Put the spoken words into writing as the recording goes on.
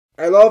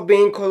I love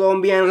being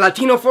Colombian,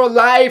 Latino for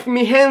life,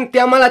 mi gente,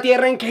 ama la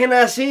tierra en que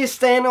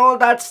naciste, and all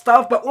that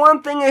stuff. But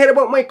one thing I hate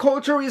about my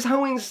culture is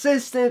how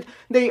insistent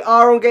they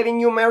are on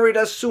getting you married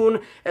as soon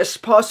as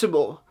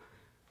possible.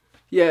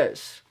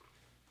 Yes,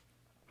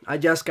 I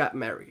just got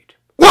married.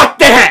 What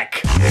the heck?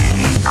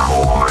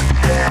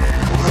 KKortez.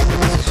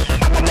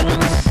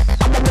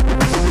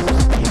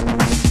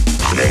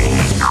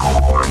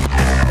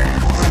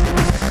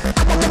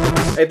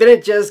 I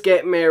didn't just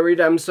get married,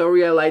 I'm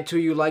sorry I lied to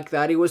you like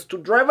that. It was to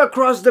drive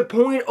across the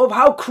point of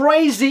how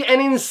crazy and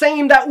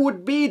insane that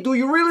would be. Do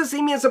you really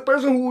see me as a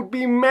person who would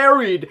be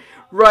married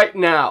right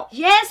now?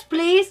 Yes,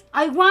 please.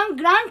 I want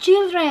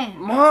grandchildren.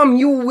 Mom,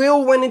 you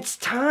will when it's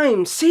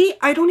time. See,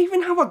 I don't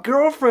even have a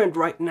girlfriend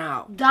right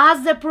now.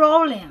 That's the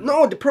problem.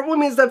 No, the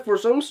problem is that for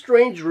some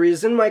strange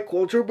reason, my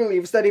culture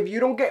believes that if you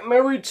don't get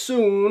married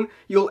soon,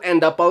 you'll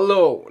end up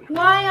alone.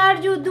 Why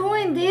are you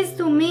doing this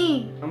to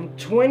me? I'm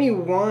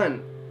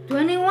 21.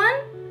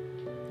 21?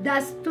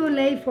 That's too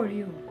late for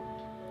you.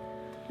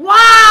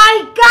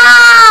 Why,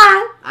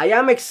 God? I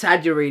am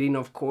exaggerating,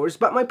 of course,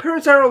 but my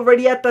parents are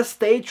already at the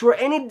stage where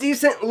any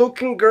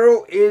decent-looking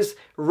girl is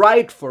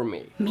right for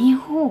me.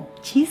 Mijo,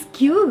 she's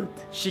cute.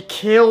 She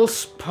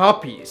kills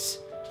puppies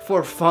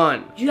for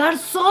fun. You are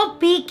so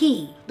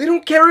picky. They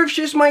don't care if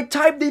she's my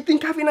type. They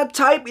think having a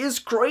type is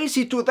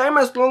crazy to them.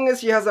 As long as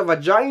she has a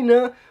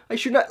vagina, I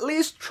should at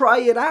least try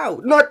it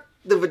out. Not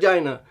the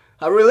vagina.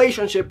 A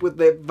relationship with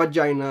the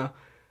vagina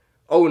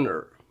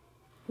owner.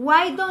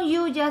 Why don't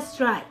you just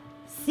try?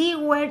 See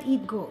where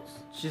it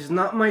goes. She's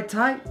not my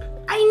type.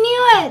 I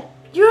knew it!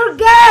 You're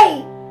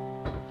gay!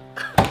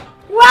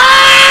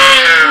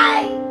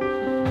 Why?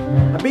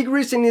 A big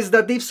reason is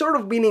that they've sort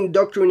of been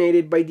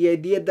indoctrinated by the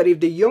idea that if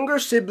the younger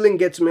sibling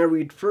gets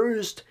married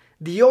first,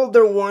 the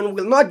older one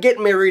will not get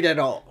married at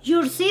all.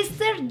 Your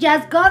sister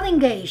just got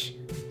engaged.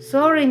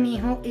 Sorry,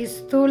 mijo,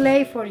 it's too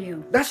late for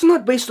you. That's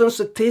not based on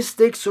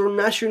statistics or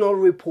national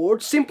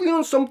reports, simply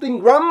on something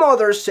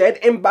grandmother said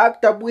and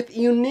backed up with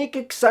unique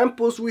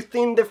examples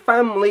within the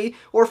family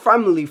or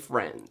family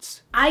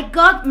friends. I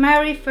got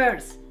married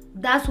first.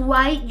 That's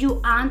why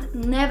your aunt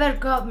never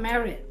got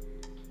married.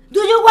 Do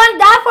you want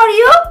that for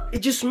you?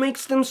 It just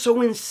makes them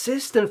so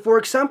insistent. For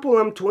example,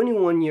 I'm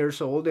 21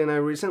 years old and I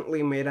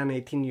recently met an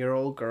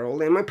 18-year-old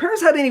girl and my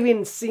parents hadn't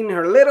even seen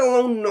her, let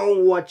alone know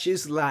what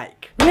she's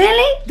like.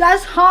 Really?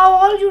 That's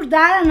how old your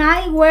dad and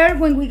I were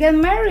when we get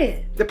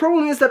married. The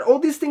problem is that all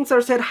these things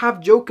are said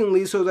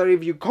half-jokingly so that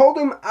if you call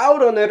them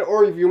out on it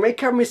or if you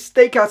make a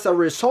mistake as a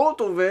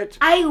result of it...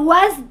 I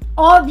was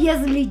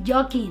obviously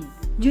joking.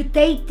 You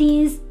take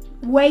things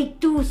way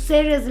too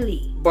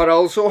seriously. But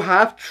also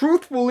half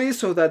truthfully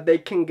so that they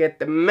can get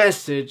the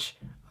message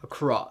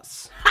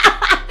across.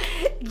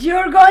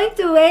 You're going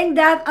to end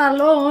that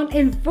alone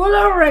and full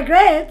of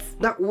regrets.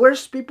 That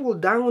wears people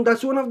down.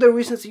 That's one of the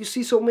reasons you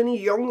see so many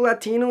young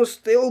Latinos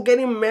still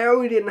getting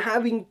married and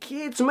having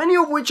kids, many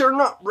of which are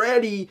not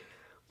ready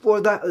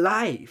for that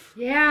life.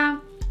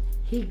 Yeah,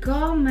 he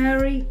got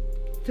married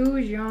too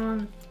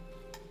young.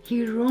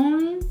 He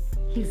ruined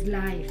his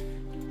life.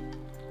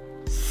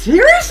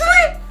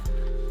 Seriously?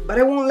 But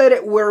I won't let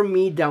it wear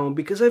me down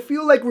because I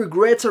feel like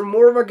regrets are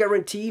more of a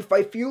guarantee if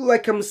I feel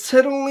like I'm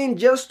settling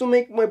just to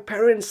make my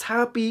parents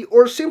happy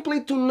or simply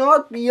to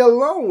not be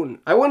alone.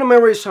 I want to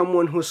marry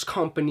someone whose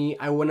company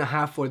I want to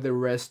have for the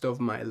rest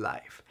of my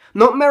life.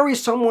 Not marry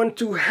someone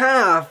to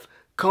have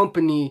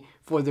company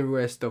for the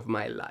rest of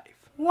my life.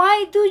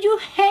 Why do you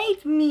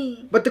hate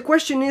me? But the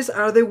question is,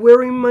 are they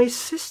wearing my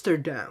sister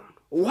down?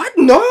 What?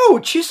 No!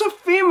 She's a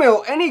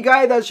female! Any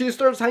guy that she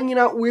starts hanging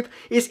out with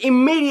is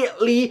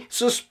immediately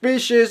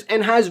suspicious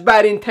and has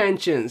bad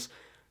intentions.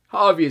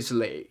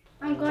 Obviously.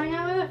 I'm going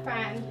out with a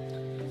friend.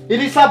 It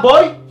is a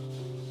boy?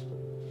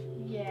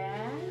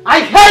 Yeah. I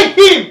hate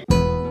him!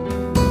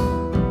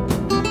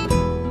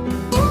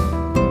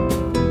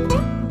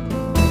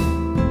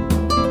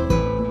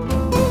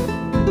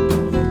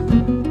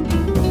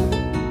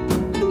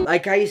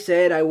 Like I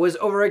said, I was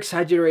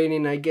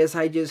over-exaggerating. I guess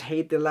I just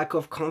hate the lack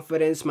of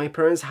confidence my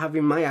parents have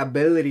in my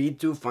ability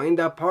to find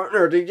a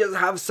partner. They just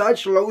have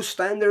such low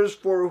standards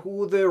for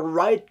who the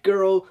right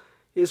girl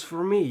is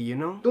for me, you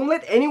know? Don't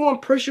let anyone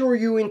pressure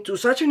you into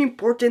such an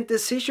important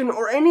decision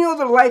or any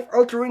other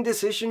life-altering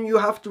decision you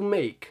have to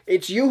make.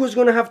 It's you who's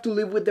gonna have to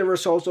live with the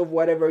results of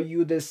whatever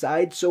you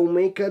decide, so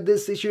make a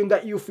decision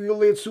that you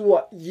feel it's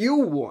what you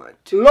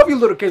want. Love you,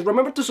 little kids.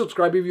 Remember to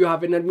subscribe if you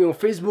haven't. Add me on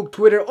Facebook,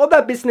 Twitter, all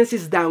that business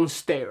is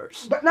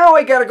downstairs. But now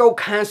I gotta go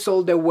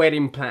cancel the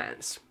wedding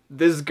plans.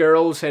 This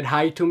girl said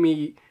hi to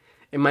me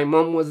and my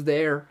mom was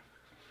there.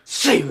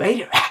 See you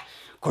later,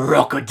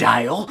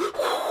 crocodile.